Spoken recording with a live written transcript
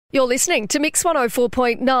You're listening to Mix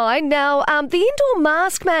 104.9. Now, the indoor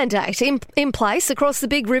mask mandate in place across the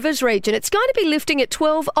Big Rivers region, it's going to be lifting at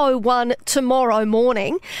 12:01 tomorrow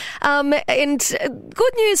morning. And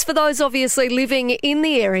good news for those obviously living in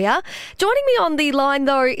the area. Joining me on the line,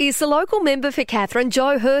 though, is the local member for Katherine,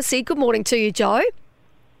 Jo Hersey. Good morning to you, Jo.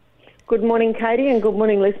 Good morning, Katie, and good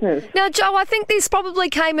morning, listeners. Now, Jo, I think this probably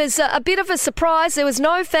came as a bit of a surprise. There was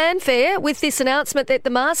no fanfare with this announcement that the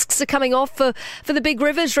masks are coming off for the Big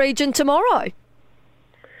Rivers region tomorrow.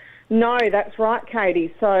 No, that's right,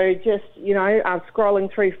 Katie. So just,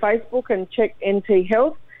 scrolling through Facebook and checked NT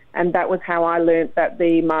Health, and that was how I learnt that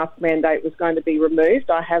the mask mandate was going to be removed.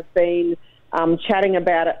 I have been chatting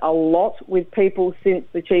about it a lot with people since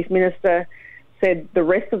the Chief Minister said the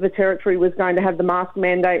rest of the territory was going to have the mask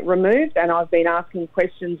mandate removed, and I've been asking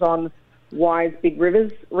questions on why is Big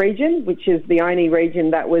Rivers region, which is the only region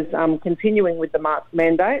that was continuing with the mask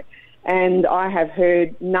mandate, and I have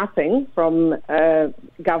heard nothing from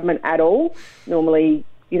government at all. Normally,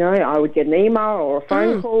 I would get an email or a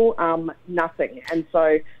phone call, nothing. And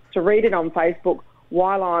so to read it on Facebook,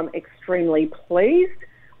 while I'm extremely pleased,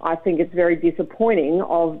 I think it's very disappointing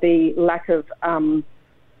of the lack of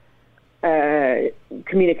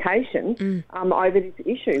communication over this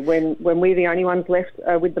issue when we're the only ones left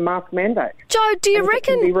with the mask mandate. Jo, do you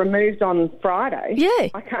reckon... it can be removed on Friday? Yeah.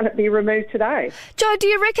 Why can't it be removed today? Jo, do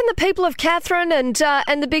you reckon the people of Katherine and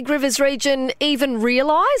the Big Rivers region even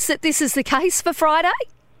realise that this is the case for Friday?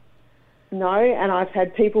 No, and I've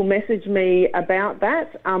had people message me about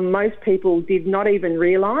that. Most people did not even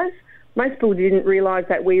realise. Most people didn't realise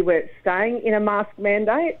that we were staying in a mask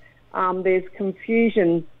mandate. There's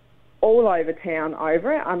confusion all over town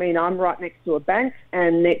over it. I mean, I'm right next to a bank,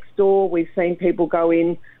 and next door we've seen people go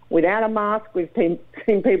in without a mask. We've seen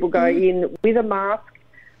people go in with a mask.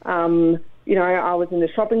 I was in the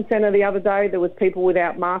shopping centre the other day. There was people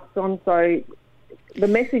without masks on. So the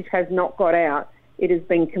message has not got out. It has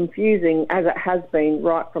been confusing, as it has been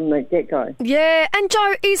right from the get-go. Yeah, and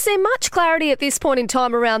Jo, is there much clarity at this point in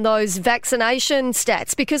time around those vaccination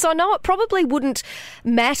stats? Because I know it probably wouldn't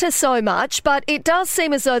matter so much, but it does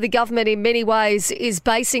seem as though the government in many ways is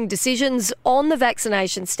basing decisions on the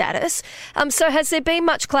vaccination status. So has there been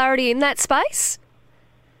much clarity in that space?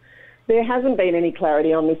 There hasn't been any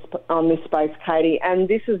clarity on this space, Katie, and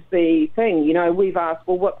this is the thing. We've asked,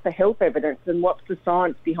 well, what's the health evidence and what's the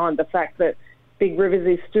science behind the fact that Big Rivers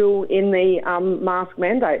is still in the mask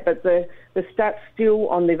mandate, but the stats still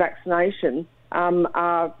on the vaccination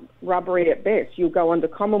are rubbery at best. You'll go onto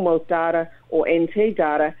Commonwealth data or NT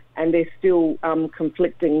data, and there's still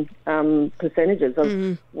conflicting percentages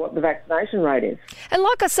of what the vaccination rate is. And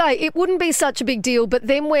like I say, it wouldn't be such a big deal, but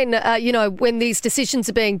then when these decisions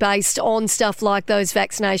are being based on stuff like those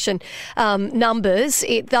vaccination numbers,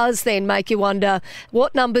 it does then make you wonder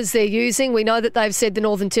what numbers they're using. We know that they've said the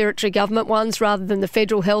Northern Territory government ones rather than the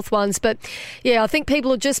federal health ones, but yeah, I think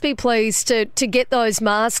people will just be pleased to get those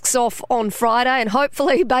masks off on Friday, and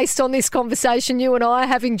hopefully, based on this conversation you and I are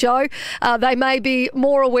having, Jo, they may be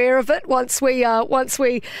more aware of it once we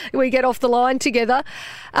get off the line together.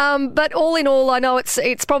 But all in all, I know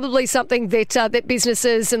it's probably something that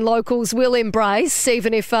businesses and locals will embrace,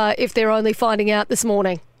 even if they're only finding out this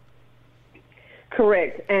morning.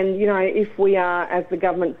 Correct. And, if we are, as the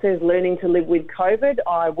government says, learning to live with COVID,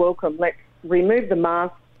 I welcome. Let's remove the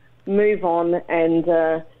mask, move on,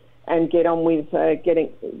 and get on with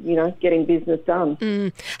getting business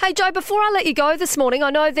done. Hey, Jo, before I let you go this morning,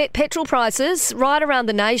 I know that petrol prices right around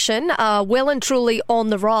the nation are well and truly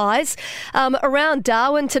on the rise. Around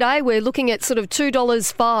Darwin today, we're looking at sort of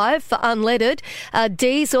 $2.05 for unleaded,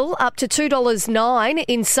 diesel up to $2.09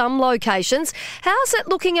 in some locations. How's it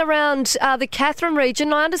looking around the Katherine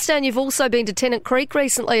region? I understand you've also been to Tennant Creek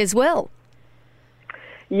recently as well.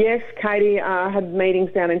 Yes, Katie, I had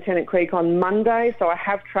meetings down in Tennant Creek on Monday, so I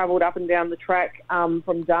have travelled up and down the track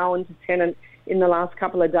from Darwin to Tennant in the last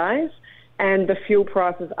couple of days, and the fuel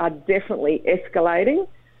prices are definitely escalating.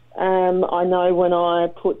 I know when I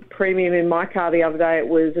put premium in my car the other day, it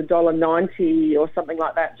was $1.90 or something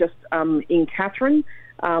like that just in Katherine,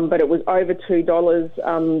 but it was over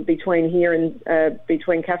 $2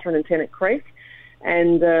 between Katherine and Tennant Creek.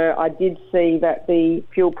 And I did see that the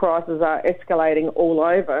fuel prices are escalating all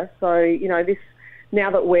over. So, this,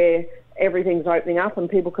 now that everything's opening up and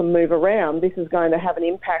people can move around, this is going to have an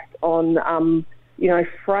impact on,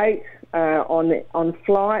 freight, on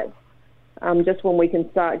flights, just when we can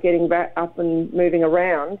start getting back up and moving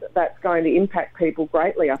around, that's going to impact people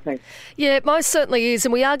greatly, I think. Yeah, it most certainly is,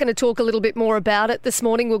 and we are going to talk a little bit more about it this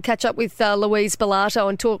morning. We'll catch up with Louise Bellato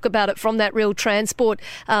and talk about it from that real transport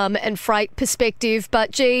and freight perspective.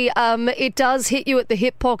 But, it does hit you at the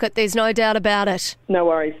hip pocket, there's no doubt about it. No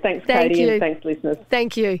worries. Thanks, Thank Katie, you. and thanks, listeners.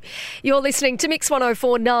 Thank you. You're listening to Mix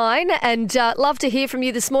 104.9, and love to hear from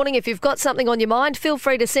you this morning. If you've got something on your mind, feel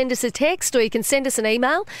free to send us a text, or you can send us an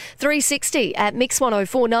email,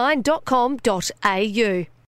 360@mix1049.com.au.